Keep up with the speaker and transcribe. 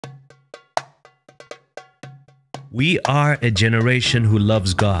We are a generation who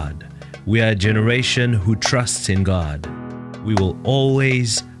loves God. We are a generation who trusts in God. We will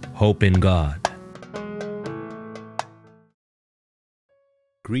always hope in God.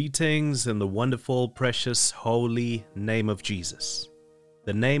 Greetings in the wonderful, precious, holy name of Jesus.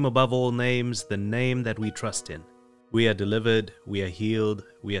 The name above all names, the name that we trust in. We are delivered, we are healed,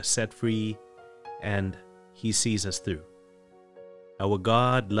 we are set free, and He sees us through. Our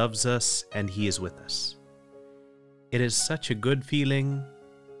God loves us and He is with us. It is such a good feeling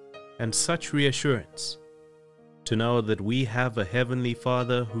and such reassurance to know that we have a Heavenly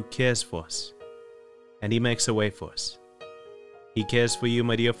Father who cares for us, and He makes a way for us. He cares for you,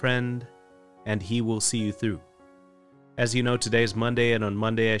 my dear friend, and He will see you through. As you know, today is Monday, and on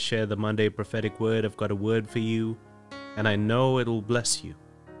Monday I share the Monday Prophetic Word. I've got a word for you, and I know it will bless you.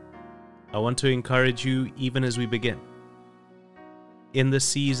 I want to encourage you even as we begin. In this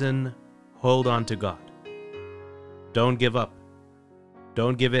season, hold on to God. Don't give up.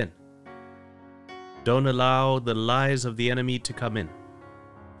 Don't give in. Don't allow the lies of the enemy to come in.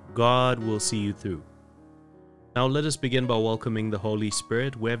 God will see you through. Now let us begin by welcoming the Holy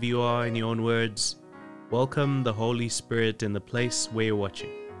Spirit. Wherever you are, in your own words, welcome the Holy Spirit in the place where you're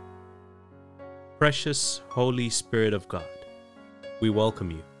watching. Precious Holy Spirit of God, we welcome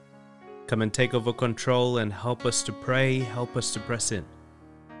you. Come and take over control and help us to pray, help us to press in.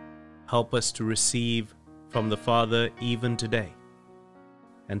 Help us to receive from the Father even today,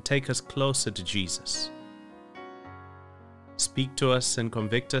 and take us closer to Jesus. Speak to us and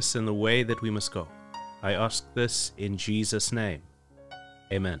convict us in the way that we must go. I ask this in Jesus' name.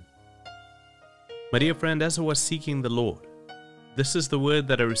 Amen. My dear friend, as I was seeking the Lord, this is the word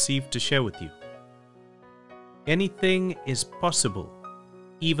that I received to share with you. Anything is possible,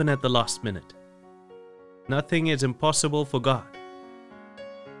 even at the last minute. Nothing is impossible for God.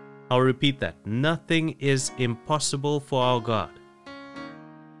 I'll repeat that. Nothing is impossible for our God.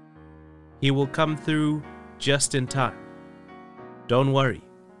 He will come through just in time. Don't worry.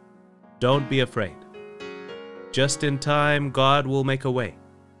 Don't be afraid. Just in time, God will make a way.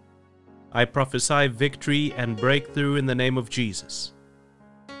 I prophesy victory and breakthrough in the name of Jesus.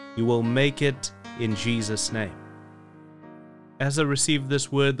 You will make it in Jesus' name. As I received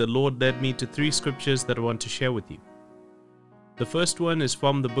this word, the Lord led me to 3 scriptures that I want to share with you. The first one is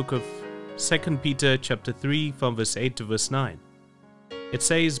from the book of 2 Peter chapter 3 from verse 8 to verse 9. It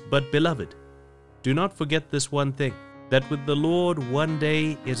says, "But beloved, do not forget this one thing, that with the Lord one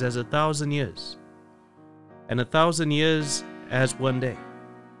day is as 1,000 years, and 1,000 years as one day.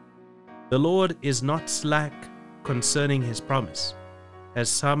 The Lord is not slack concerning His promise, as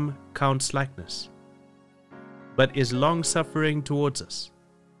some count slackness, but is long-suffering towards us,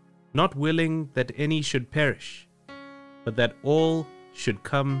 not willing that any should perish, but that all should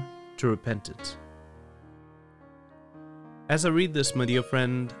come to repentance." As I read this, my dear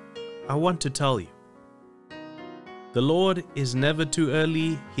friend, I want to tell you, the Lord is never too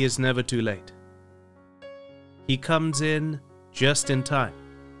early, He is never too late. He comes in just in time.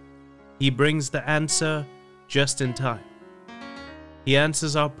 He brings the answer just in time. He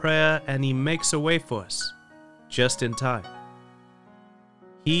answers our prayer and He makes a way for us just in time.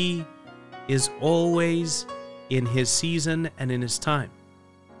 He is always in His season and in His time,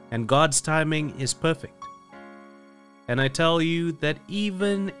 and God's timing is perfect. And I tell you that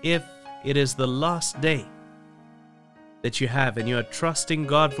even if it is the last day that you have and you are trusting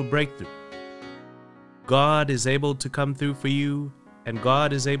God for breakthrough, God is able to come through for you, and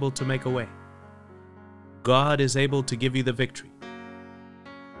God is able to make a way. God is able to give you the victory.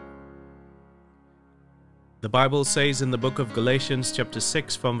 The Bible says in the book of Galatians chapter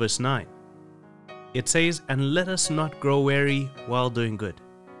 6 from verse 9, it says, "And let us not grow weary while doing good.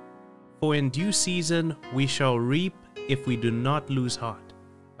 For in due season we shall reap if we do not lose heart."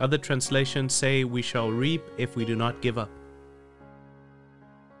 Other translations say, "We shall reap if we do not give up."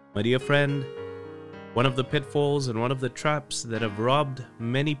 My dear friend, one of the pitfalls and one of the traps that have robbed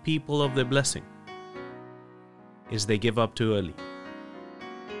many people of their blessing is they give up too early.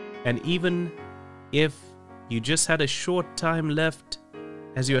 And even if you just had a short time left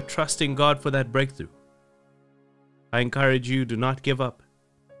as you are trusting God for that breakthrough, I encourage you, do not give up,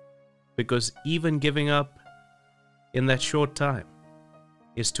 because even giving up in that short time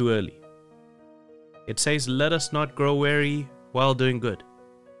is too early. It says, "Let us not grow weary while doing good,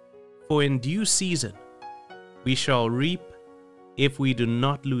 for in due season we shall reap if we do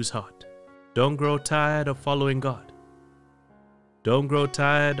not lose heart." Don't grow tired of following God. Don't grow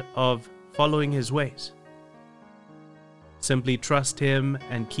tired of following His ways. Simply trust Him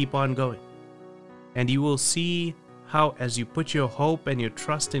and keep on going. And you will see how, as you put your hope and your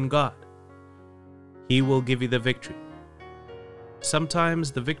trust in God, He will give you the victory.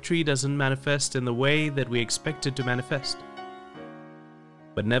 Sometimes the victory doesn't manifest in the way that we expect it to manifest.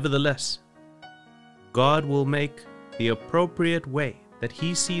 But nevertheless, God will make the appropriate way that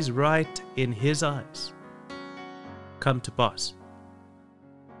He sees right in His eyes come to pass.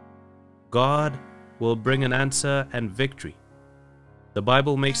 God will bring an answer and victory. The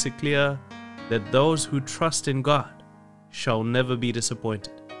Bible makes it clear that those who trust in God shall never be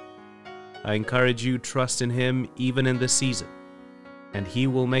disappointed. I encourage you, trust in Him even in this season, and He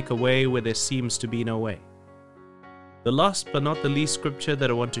will make a way where there seems to be no way. The last but not the least scripture that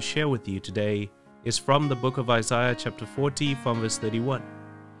I want to share with you today is from the book of Isaiah chapter 40 from verse 31.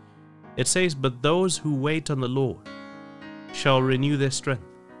 It says, "But those who wait on the Lord shall renew their strength.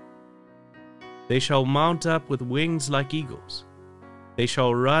 They shall mount up with wings like eagles. They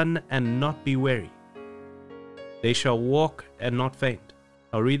shall run and not be weary. They shall walk and not faint."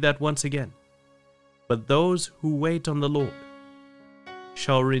 I'll read that once again. "But those who wait on the Lord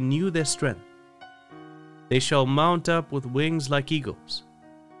shall renew their strength. They shall mount up with wings like eagles.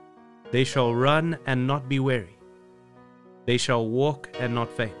 They shall run and not be weary. They shall walk and not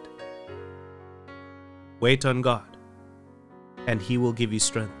faint." Wait on God, and He will give you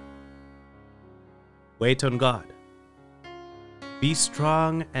strength. Wait on God. Be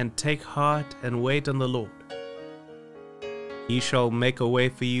strong and take heart and wait on the Lord. He shall make a way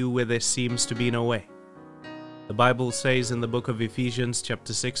for you where there seems to be no way. The Bible says in the book of Ephesians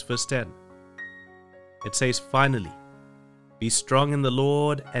chapter 6 verse 10, it says, "Finally, be strong in the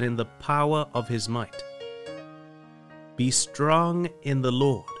Lord and in the power of His might." Be strong in the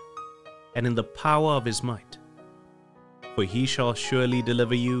Lord and in the power of His might. For He shall surely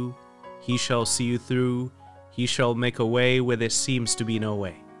deliver you. He shall see you through. He shall make a way where there seems to be no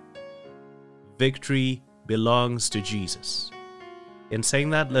way. Victory belongs to Jesus. In saying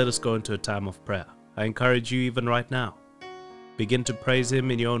that, let us go into a time of prayer. I encourage you even right now, begin to praise Him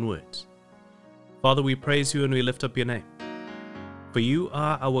in your own words. Father, we praise You and we lift up Your name. For You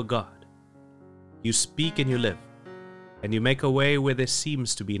are our God. You speak and You live, and You make a way where there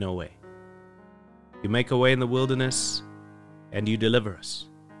seems to be no way. You make a way in the wilderness, and You deliver us.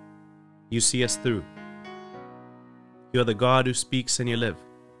 You see us through. You are the God who speaks and You live.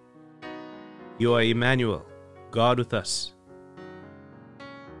 You are Emmanuel, God with us.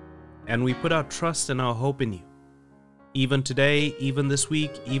 And we put our trust and our hope in You, even today, even this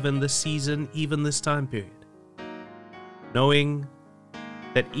week, even this season, even this time period, knowing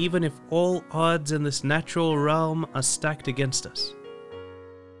that even if all odds in this natural realm are stacked against us,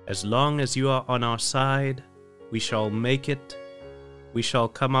 as long as You are on our side, we shall make it. We shall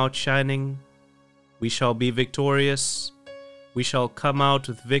come out shining. We shall be victorious. We shall come out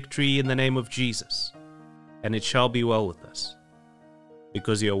with victory in the name of Jesus. And it shall be well with us,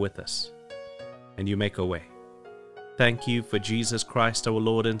 because You are with us, and You make a way. Thank You for Jesus Christ, our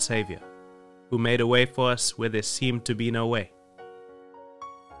Lord and Savior, who made a way for us where there seemed to be no way.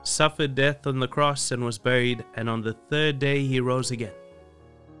 Suffered death on the cross and was buried, and on the third day He rose again.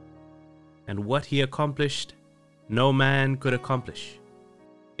 And what He accomplished, no man could accomplish.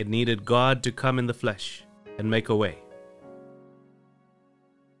 It needed God to come in the flesh and make a way.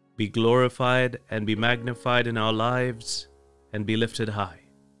 Be glorified and be magnified in our lives and be lifted high,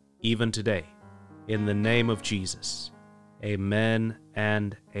 even today, in the name of Jesus. Amen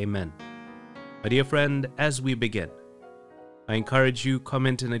and amen. My dear friend, as we begin, I encourage you,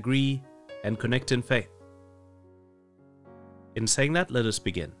 comment and agree and connect in faith. In saying that, let us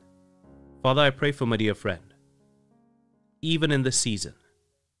begin. Father, I pray for my dear friend, even in this season.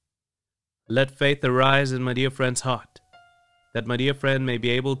 Let faith arise in my dear friend's heart, that my dear friend may be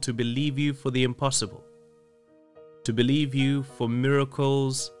able to believe You for the impossible, to believe You for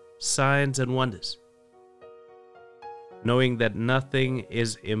miracles, signs and wonders, knowing that nothing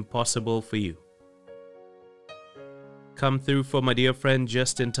is impossible for You. Come through for my dear friend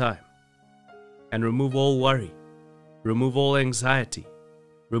just in time, and remove all worry, remove all anxiety,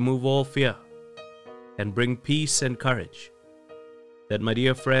 remove all fear, and bring peace and courage, that my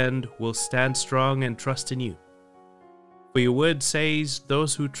dear friend will stand strong and trust in You. For Your word says,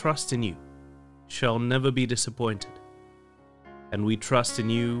 those who trust in You shall never be disappointed. And we trust in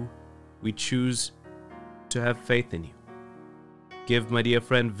You. We choose to have faith in You. Give my dear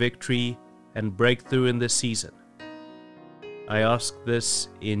friend victory and breakthrough in this season. I ask this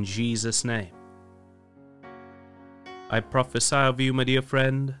in Jesus' name. I prophesy of you, my dear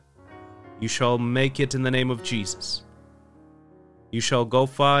friend, you shall make it in the name of Jesus. You shall go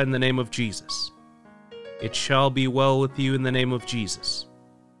far in the name of Jesus. It shall be well with you in the name of Jesus.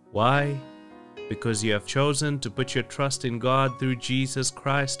 Why? Because you have chosen to put your trust in God through Jesus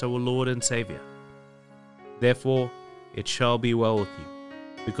Christ, our Lord and Savior. Therefore it shall be well with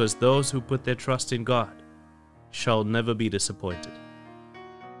you, because those who put their trust in God shall never be disappointed.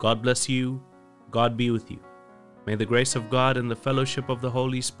 God bless you. God be with you. May the grace of God and the fellowship of the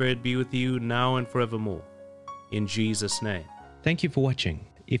Holy Spirit be with you now and forevermore. In Jesus' name. Thank you for watching.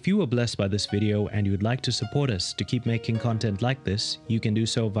 If you were blessed by this video and you would like to support us to keep making content like this, you can do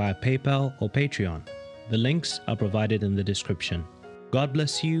so via PayPal or Patreon. The links are provided in the description. God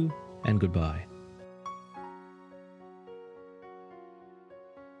bless you and goodbye.